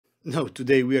No,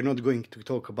 today we are not going to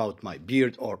talk about my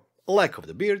beard or lack of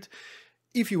the beard.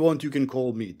 If you want, you can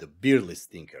call me the beardless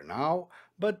thinker now,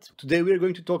 but today we are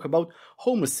going to talk about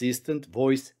Home Assistant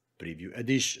Voice Preview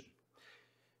Edition.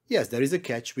 Yes, there is a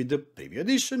catch with the Preview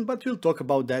Edition, but we'll talk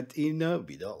about that in a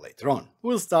video later on.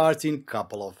 We'll start in a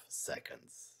couple of seconds.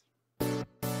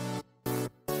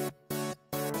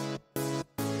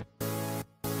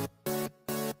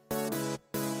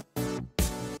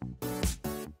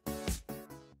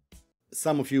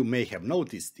 Some of you may have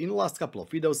noticed in the last couple of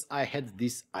videos I had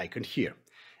this icon here.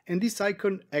 And this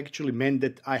icon actually meant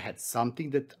that I had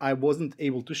something that I wasn't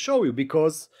able to show you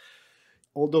because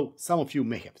although some of you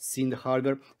may have seen the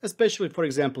hardware, especially for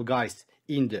example guys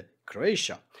in the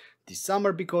Croatia this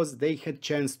summer because they had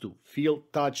chance to feel,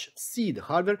 touch, see the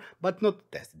hardware but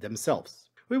not test it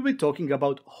themselves. We'll be talking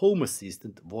about Home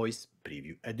Assistant Voice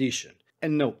Preview Edition.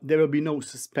 And no, there will be no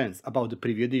suspense about the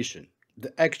Preview Edition.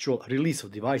 The actual release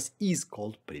of device is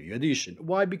called Preview Edition.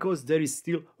 Why? Because there is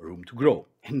still room to grow.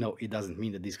 And no, it doesn't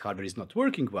mean that this hardware is not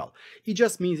working well. It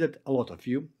just means that a lot of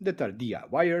you that are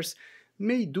DIYers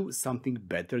may do something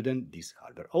better than this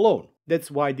hardware alone. That's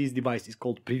why this device is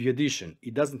called Preview Edition.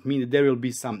 It doesn't mean that there will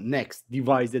be some next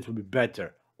device that will be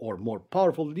better or more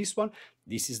powerful than this one.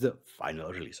 This is the final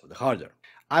release of the hardware.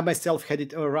 I myself had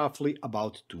it roughly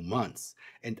about 2 months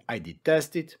and I did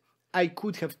test it. I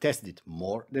could have tested it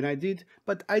more than I did,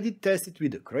 but I did test it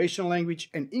with the Croatian language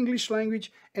and English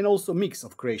language and also mix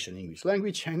of Croatian and English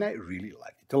language, and I really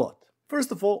liked it a lot.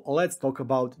 First of all, let's talk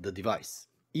about the device.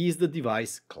 Is the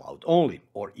device cloud only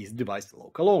or is the device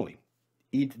local only?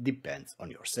 It depends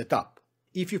on your setup.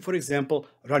 If you, for example,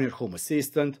 run your Home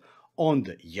Assistant on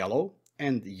the yellow,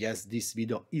 and yes, this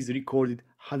video is recorded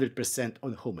 100%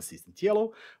 on Home Assistant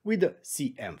yellow with the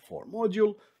CM4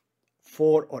 module,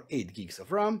 4 or 8 gigs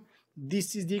of RAM,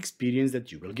 this is the experience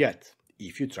that you will get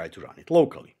if you try to run it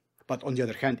locally. But on the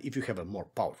other hand, if you have a more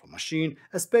powerful machine,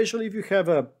 especially if you have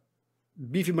a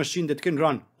beefy machine that can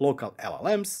run local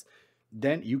LLMs,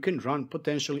 then you can run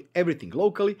potentially everything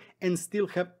locally and still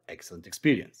have excellent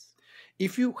experience.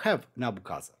 If you have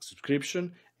Nabucasa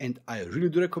subscription, and I really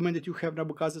do recommend that you have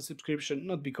Nabucasa subscription,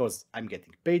 not because I'm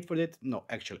getting paid for that, no,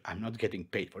 actually I'm not getting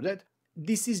paid for that.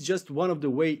 This is just one of the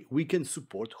way we can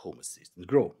support Home Assistant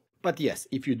grow. But yes,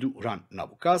 if you do run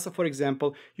Nabucasa, for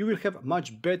example, you will have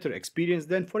much better experience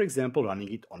than, for example,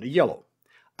 running it on the yellow.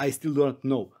 I still do not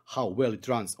know how well it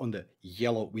runs on the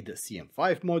yellow with the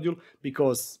CM5 module,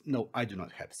 because no, I do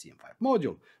not have CM5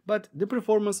 module, but the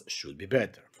performance should be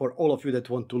better. For all of you that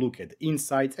want to look at the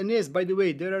insides, and yes, by the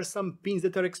way, there are some pins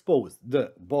that are exposed.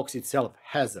 The box itself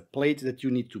has a plate that you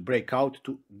need to break out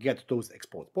to get those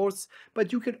exposed ports,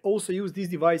 but you can also use this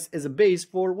device as a base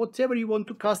for whatever you want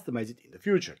to customize it in the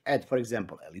future. Add, for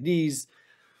example, LEDs,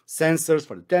 sensors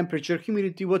for the temperature,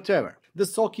 humidity, whatever. The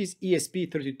SoC is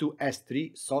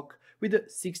ESP32S3 SoC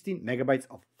with 16 MB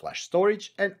of flash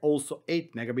storage and also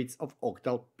 8 MB of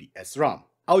octal PS RAM.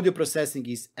 Audio processing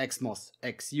is XMOS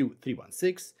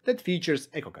XU316 that features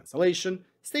echo cancellation,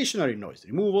 stationary noise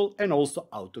removal and also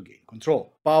auto gain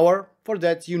control. Power, for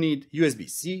that you need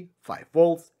USB-C, 5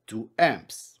 volts, 2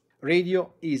 amps.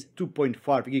 Radio is 2.5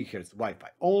 GHz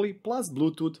Wi-Fi only plus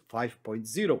Bluetooth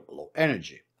 5.0 low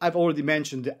energy. I've already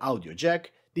mentioned the audio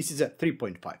jack. This is a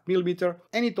 3.5mm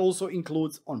and it also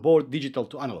includes onboard digital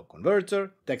to analog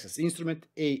converter, Texas Instrument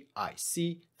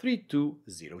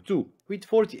AIC3202 with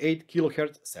 48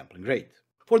 kHz sampling rate.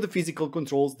 For the physical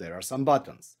controls there are some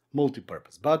buttons.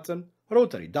 Multi-purpose button,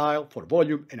 rotary dial for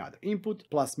volume and other input,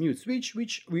 plus mute switch,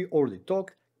 which we already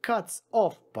talked, cuts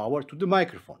off power to the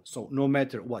microphone, so no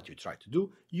matter what you try to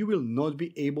do, you will not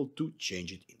be able to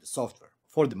change it in the software.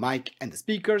 For the mic and the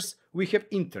speakers, we have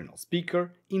internal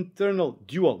speaker, internal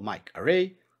dual mic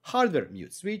array, hardware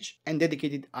mute switch, and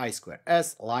dedicated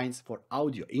I2S lines for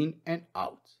audio in and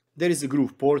out. There is a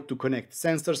groove port to connect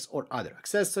sensors or other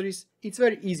accessories. It's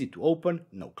very easy to open,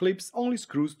 no clips, only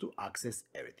screws to access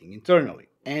everything internally.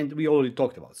 And we already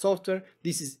talked about software.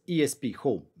 This is ESP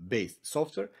Home based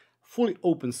software, fully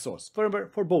open source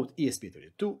firmware for both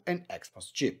ESP32 and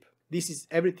XMOS chip. This is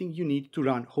everything you need to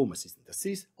run Home Assistant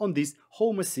Assist on this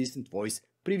Home Assistant Voice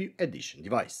Preview Edition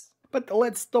device. But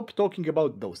let's stop talking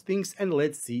about those things and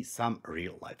let's see some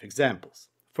real-life examples.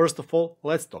 First of all,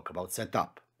 let's talk about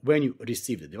setup. When you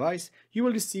receive the device, you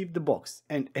will receive the box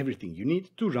and everything you need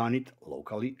to run it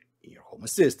locally in your Home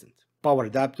Assistant. Power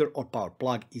adapter or power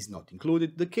plug is not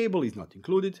included, the cable is not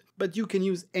included, but you can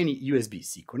use any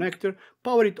USB-C connector,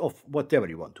 power it off whatever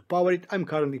you want to power it. I'm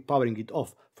currently powering it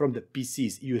off from the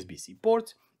PC's USB-C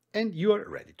port and you are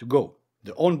ready to go.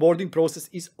 The onboarding process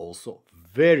is also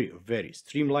very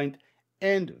streamlined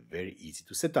and very easy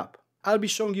to set up. I'll be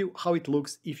showing you how it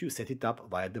looks if you set it up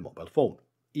via the mobile phone.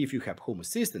 If you have Home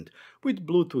Assistant with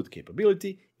Bluetooth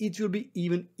capability, it will be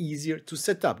even easier to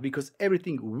set up because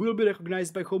everything will be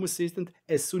recognized by Home Assistant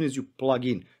as soon as you plug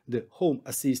in the Home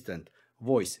Assistant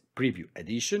Voice Preview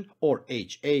Edition or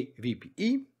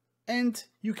HAVPE, and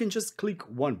you can just click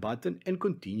one button and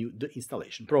continue the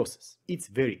installation process. It's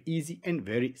very easy and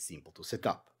very simple to set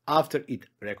up. After it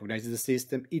recognizes the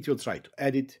system, it will try to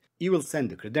edit, you will send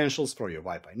the credentials for your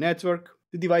Wi-Fi network,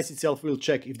 the device itself will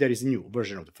check if there is a new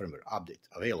version of the firmware update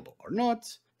available or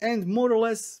not, and more or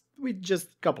less, with just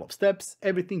a couple of steps,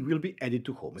 everything will be added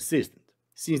to Home Assistant.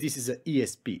 Since this is an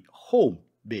ESP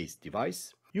Home-based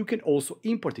device, you can also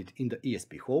import it in the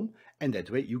ESP Home, and that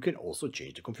way you can also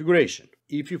change the configuration,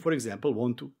 if you, for example,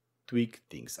 want to tweak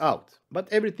things out. But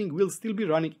everything will still be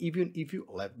running even if you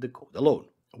left the code alone.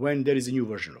 When there is a new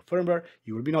version of firmware,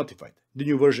 you will be notified. The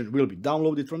new version will be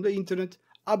downloaded from the internet,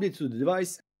 updated to the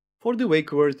device. For the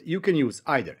wake word, you can use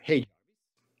either Hey,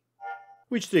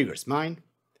 which triggers mine,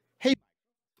 Hey,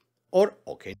 or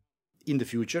OK. In the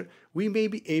future, we may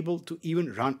be able to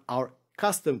even run our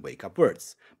custom wake-up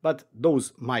words, but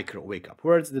those micro wake-up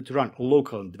words that run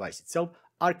local on the device itself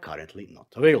are currently not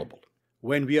available.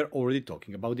 When we are already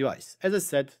talking about device, as I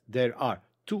said, there are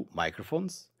two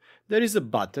microphones. There is a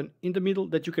button in the middle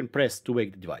that you can press to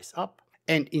wake the device up,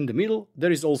 and in the middle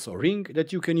there is also a ring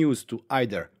that you can use to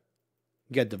either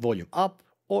get the volume up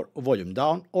or volume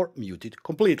down or mute it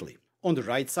completely. On the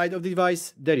right side of the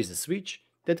device there is a switch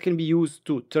that can be used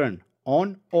to turn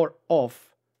on or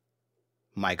off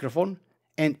microphone,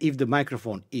 and if the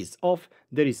microphone is off,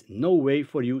 there is no way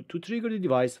for you to trigger the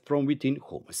device from within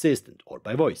Home Assistant or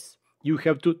by voice. You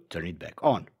have to turn it back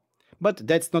on. But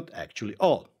that's not actually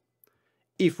all.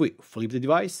 If we flip the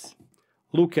device,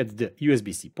 look at the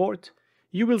USB-C port,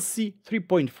 you will see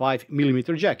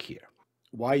 3.5mm jack here.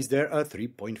 Why is there a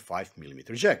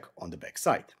 3.5mm jack on the back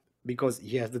side? Because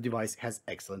yes, the device has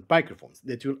excellent microphones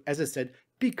that will, as I said,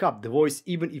 pick up the voice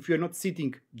even if you are not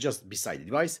sitting just beside the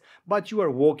device, but you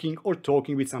are walking or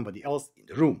talking with somebody else in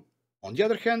the room. On the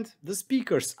other hand, the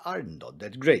speakers are not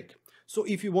that great. So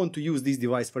if you want to use this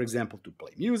device, for example, to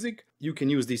play music, you can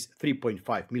use this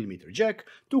 3.5mm jack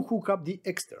to hook up the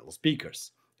external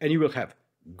speakers. And you will have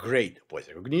great voice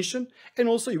recognition, and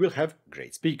also you will have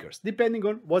great speakers, depending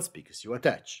on what speakers you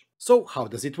attach. So how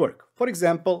does it work? For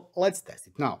example, let's test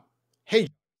it now. Hey,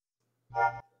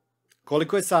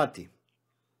 koliko je sati?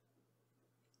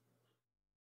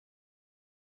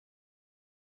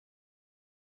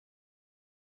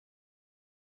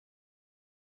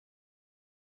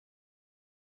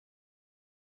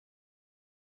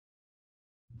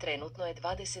 Trenutno je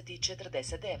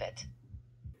 20:49.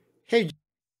 Hej,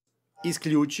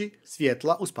 isključi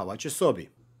svjetla u spavaćoj sobi.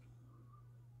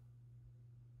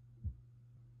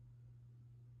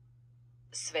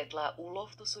 Svetla u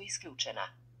loftu su isključena.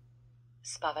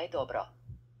 Spavaj dobro.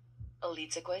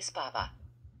 Lice koje spava.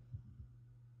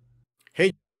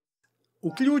 Hej,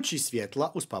 uključi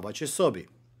svjetla u spavaćoj sobi.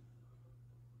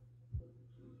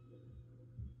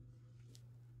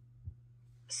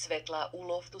 Svetla u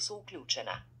loftu su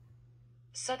uključena.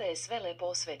 Sada je sve lepo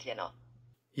osvetljeno.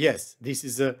 Yes, this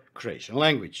is a Croatian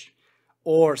language.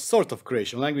 Or sort of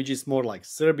Croatian language, is more like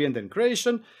Serbian than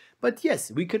Croatian, but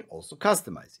yes, we can also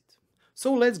customize it.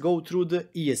 So let's go through the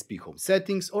ESP Home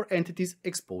settings or entities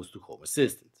exposed to Home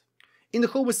Assistant. In the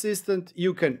Home Assistant,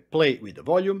 you can play with the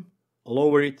volume,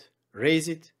 lower it,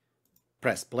 raise it,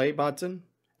 press play button,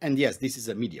 and yes, this is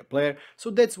a media player,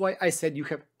 so that's why I said you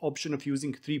have option of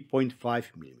using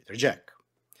 3.5mm jack.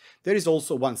 There is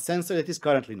also one sensor that is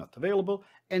currently not available,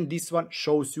 and this one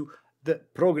shows you the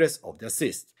progress of the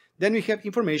assist. Then we have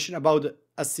information about the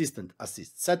Assistant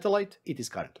Assist satellite. It is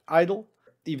currently idle,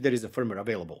 if there is a firmware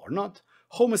available or not.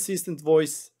 Home Assistant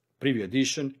Voice Preview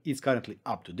Edition is currently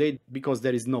up to date because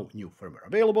there is no new firmware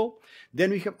available.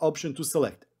 Then we have option to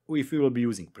select if we will be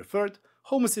using Preferred,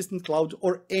 Home Assistant Cloud,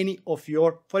 or any of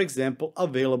your, for example,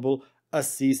 available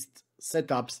assist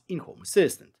setups in Home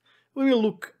Assistant. We will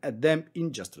look at them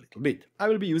in just a little bit. I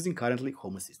will be using currently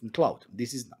Home Assistant Cloud.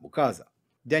 This is Namukaza.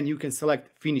 Then you can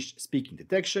select Finish Speaking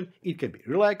Detection. It can be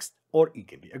relaxed or it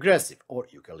can be aggressive, or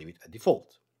you can leave it at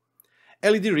default.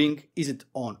 LED ring, is it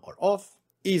on or off?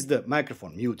 Is the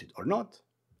microphone muted or not?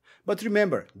 But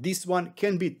remember, this one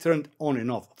can be turned on and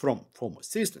off from Home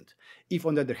Assistant. If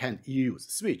on the other hand you use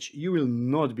a switch, you will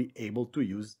not be able to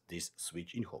use this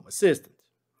switch in Home Assistant.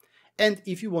 And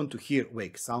if you want to hear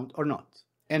wake sound or not.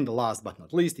 And last but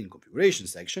not least, in configuration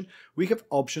section, we have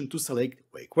option to select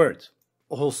wake word.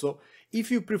 Also, if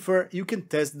you prefer, you can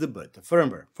test the beta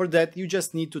firmware. For that, you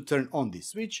just need to turn on this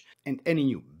switch, and any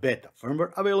new beta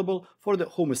firmware available for the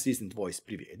Home Assistant Voice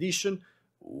Preview Edition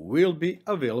will be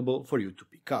available for you to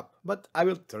pick up, but I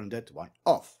will turn that one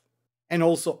off. And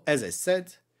also, as I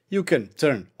said, you can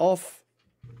turn off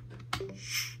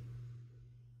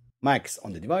mics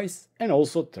on the device and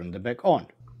also turn them back on.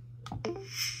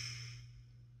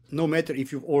 No matter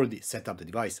if you've already set up the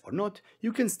device or not,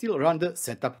 you can still run the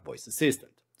Setup Voice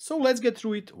Assistant. So let's get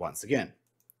through it once again.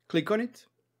 Click on it.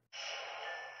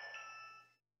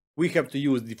 We have to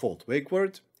use default wake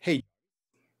word, hey.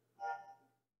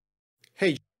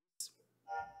 Hey.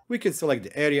 We can select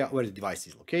the area where the device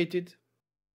is located.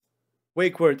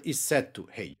 Wake word is set to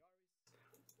hey.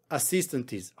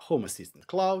 Assistant is Home Assistant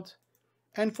Cloud.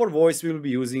 And for voice we will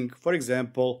be using, for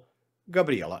example,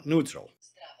 Gabriela Neutral.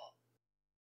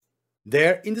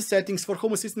 There, in the settings for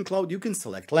Home Assistant Cloud, you can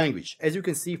select language. As you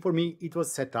can see, for me, it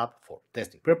was set up for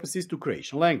testing purposes to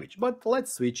Croatian language. But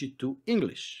let's switch it to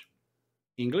English.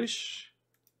 English.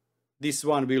 This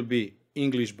one will be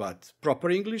English, but proper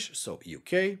English, so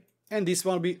UK. And this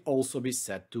one will also be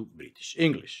set to British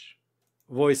English.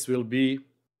 Voice will be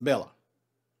Bella.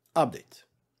 Update.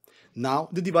 Now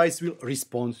the device will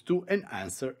respond to an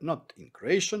answer not in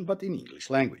Croatian, but in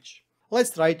English language. Let's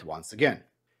try it once again.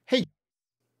 Hey.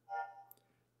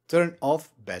 Turn off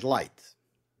bad light.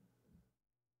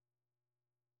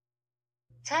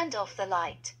 Turned off the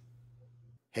light.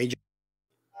 Hey.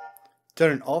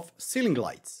 Turn off ceiling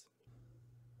lights.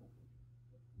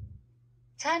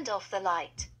 Turned off the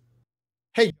light.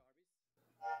 Hey.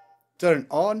 Turn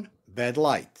on bad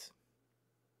light.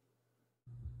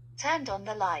 Turned on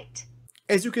the light.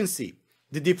 As you can see,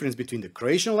 the difference between the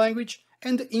Croatian language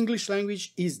and the English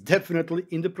language is definitely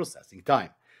in the processing time.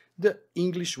 The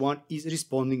English one is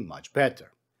responding much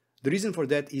better. The reason for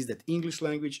that is that English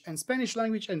language and Spanish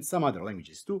language and some other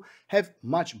languages too have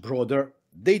much broader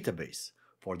database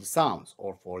for the sounds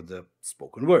or for the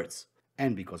spoken words.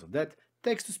 And because of that,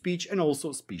 text-to-speech and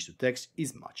also speech-to-text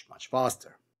is much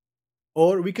faster.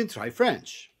 Or we can try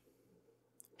French.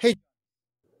 Hey,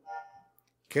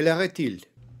 quelle heure est-il?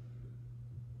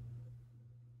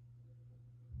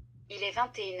 Il est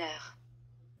 21h.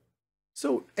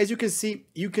 So, as you can see,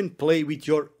 you can play with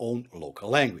your own local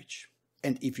language.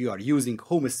 And if you are using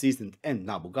Home Assistant and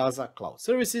Nabugaza cloud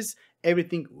services,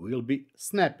 everything will be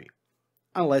snappy.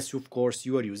 Unless, of course,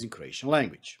 you are using Croatian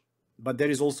language. But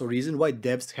there is also a reason why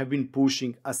devs have been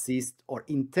pushing Assist or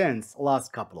Intense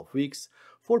last couple of weeks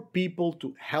for people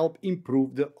to help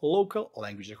improve the local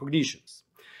language recognitions.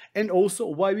 And also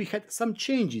why we had some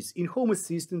changes in Home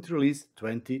Assistant release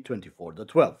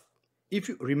 2024.12. If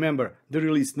you remember the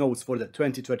release notes for the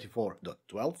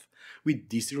 2024.12, with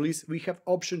this release we have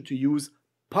option to use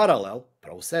parallel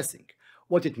processing.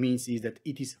 What it means is that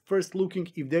it is first looking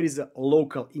if there is a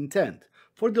local intent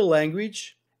for the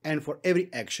language and for every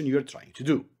action you are trying to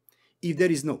do. If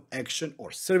there is no action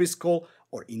or service call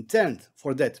or intent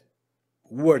for that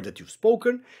word that you've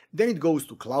spoken, then it goes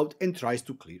to cloud and tries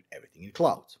to clear everything in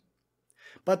cloud.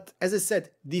 But as I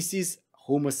said, this is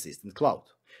Home Assistant Cloud.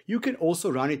 You can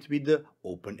also run it with the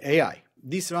OpenAI.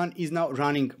 This run is now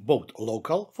running both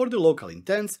local for the local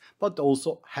intents, but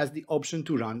also has the option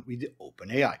to run with the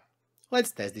OpenAI.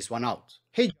 Let's test this one out.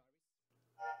 Hey,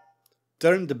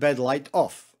 turn the bad light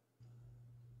off.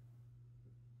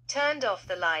 Turned off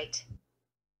the light.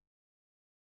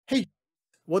 Hey,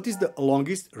 what is the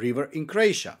longest river in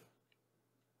Croatia?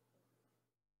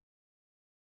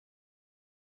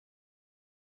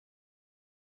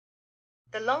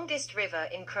 The longest river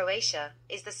in Croatia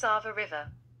is the Sava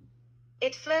River.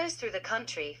 It flows through the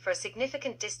country for a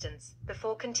significant distance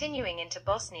before continuing into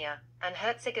Bosnia and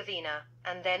Herzegovina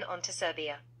and then on to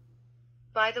Serbia.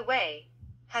 By the way,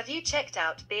 have you checked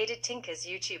out Bearded Tinker's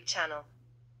YouTube channel?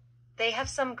 They have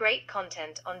some great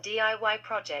content on DIY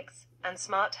projects and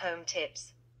smart home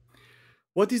tips.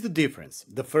 What is the difference?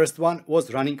 The first one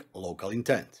was running local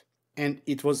intent, and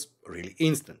it was really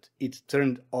instant. It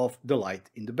turned off the light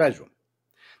in the bedroom.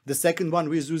 The second one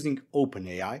was using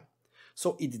OpenAI,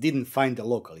 so it didn't find the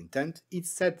local intent, it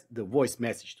sent the voice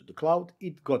message to the cloud,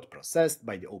 it got processed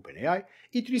by the OpenAI,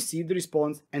 it received the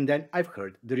response, and then I've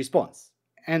heard the response.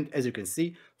 And as you can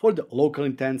see, for the local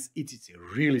intents, it is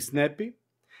really snappy,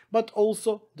 but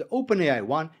also the OpenAI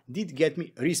one did get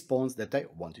me a response that I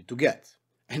wanted to get.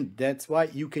 And that's why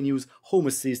you can use Home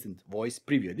Assistant Voice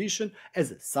Preview Edition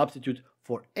as a substitute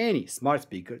for any smart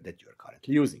speaker that you are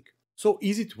currently using. So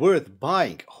is it worth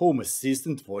buying Home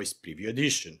Assistant Voice Preview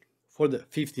Edition? For the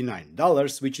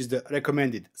 $59, which is the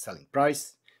recommended selling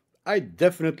price, I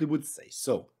definitely would say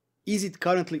so. Is it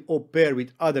currently on par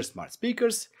with other smart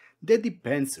speakers? That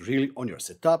depends really on your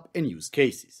setup and use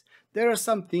cases. There are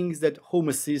some things that Home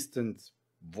Assistant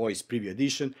Voice Preview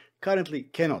Edition currently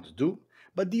cannot do,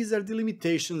 but these are the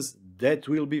limitations that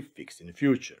will be fixed in the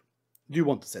future. Do you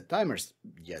want to set timers?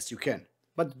 Yes, you can.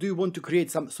 But do you want to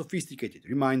create some sophisticated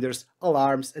reminders,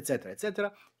 alarms,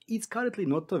 etc.? It's currently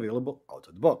not available out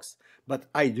of the box, but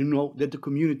I do know that the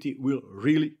community will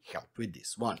really help with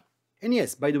this one. And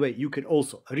yes, by the way, you can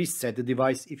also reset the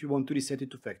device if you want to reset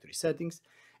it to factory settings,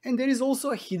 and there is also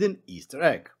a hidden Easter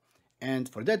egg. And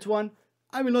for that one,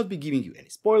 I will not be giving you any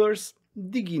spoilers.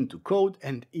 Dig into code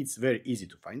and it's very easy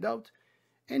to find out,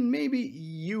 and maybe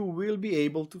you will be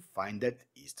able to find that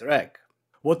Easter egg.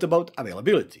 What about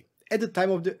availability? At the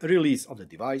time of the release of the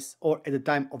device, or at the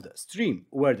time of the stream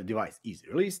where the device is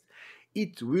released,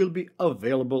 it will be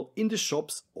available in the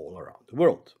shops all around the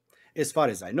world. As far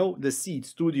as I know, the Seeed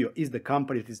Studio is the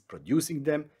company that is producing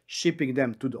them, shipping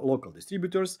them to the local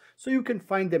distributors, so you can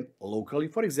find them locally,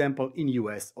 for example in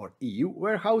US or EU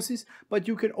warehouses, but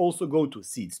you can also go to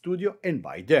Seeed Studio and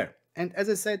buy there. And as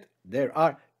I said, there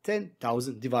are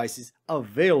 10,000 devices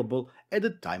available at the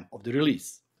time of the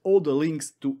release. All the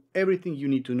links to everything you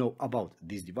need to know about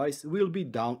this device will be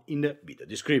down in the video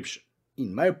description.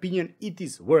 In my opinion, it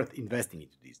is worth investing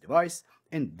into this device,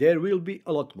 and there will be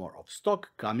a lot more of stock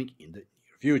coming in the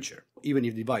near future. Even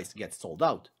if the device gets sold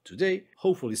out today,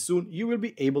 hopefully soon you will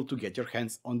be able to get your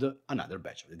hands on another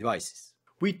batch of the devices.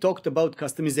 We talked about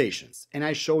customizations, and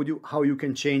I showed you how you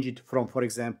can change it from, for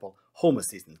example, Home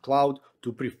Assistant Cloud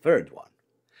to preferred one.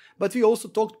 But we also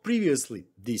talked previously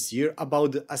this year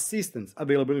about the assistants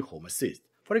available in Home Assist.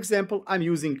 For example, I'm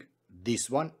using this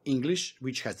one, English,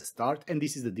 which has the start, and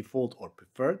this is the default or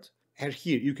preferred. And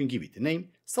here you can give it a name,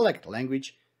 select a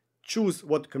language, choose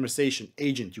what conversation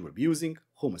agent you will be using,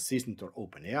 Home Assistant or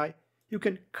OpenAI. You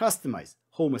can customize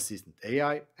Home Assistant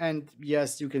AI, and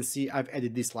yes, you can see I've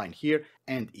added this line here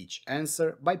and each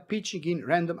answer by pitching in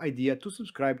random idea to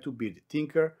subscribe to Bearded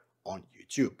Tinker on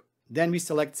YouTube. Then we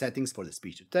select settings for the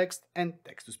speech to text and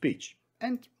text to speech.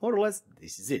 And more or less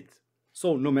this is it.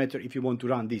 So no matter if you want to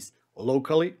run this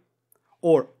locally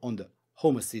or on the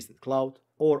Home Assistant Cloud,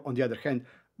 or on the other hand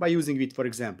by using it, for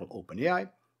example, OpenAI,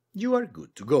 you are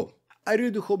good to go. I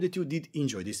really do hope that you did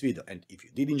enjoy this video, and if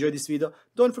you did enjoy this video,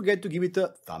 don't forget to give it a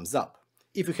thumbs up.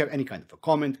 If you have any kind of a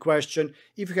comment, question,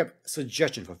 if you have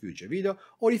suggestion for future video,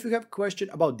 or if you have question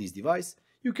about this device,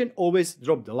 you can always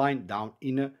drop the line down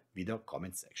in a video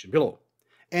comment section below.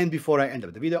 And before I end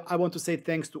up the video, I want to say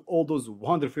thanks to all those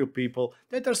wonderful people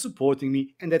that are supporting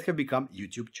me and that have become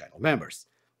YouTube channel members.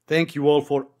 Thank you all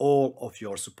for all of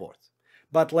your support.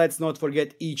 But let's not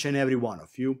forget each and every one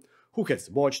of you who has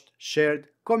watched, shared,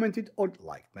 commented or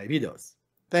liked my videos.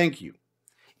 Thank you.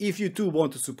 If you too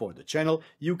want to support the channel,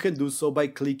 you can do so by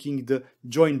clicking the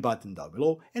join button down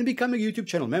below and become a YouTube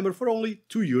channel member for only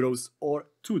 €2 or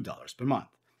 $2 per month.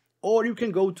 Or you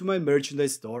can go to my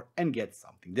merchandise store and get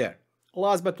something there.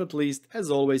 Last but not least, as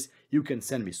always, you can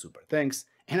send me super thanks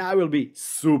and I will be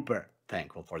super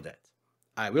thankful for that.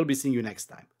 I will be seeing you next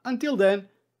time. Until then,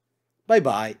 bye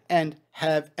bye and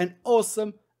have an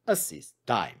awesome assist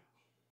time.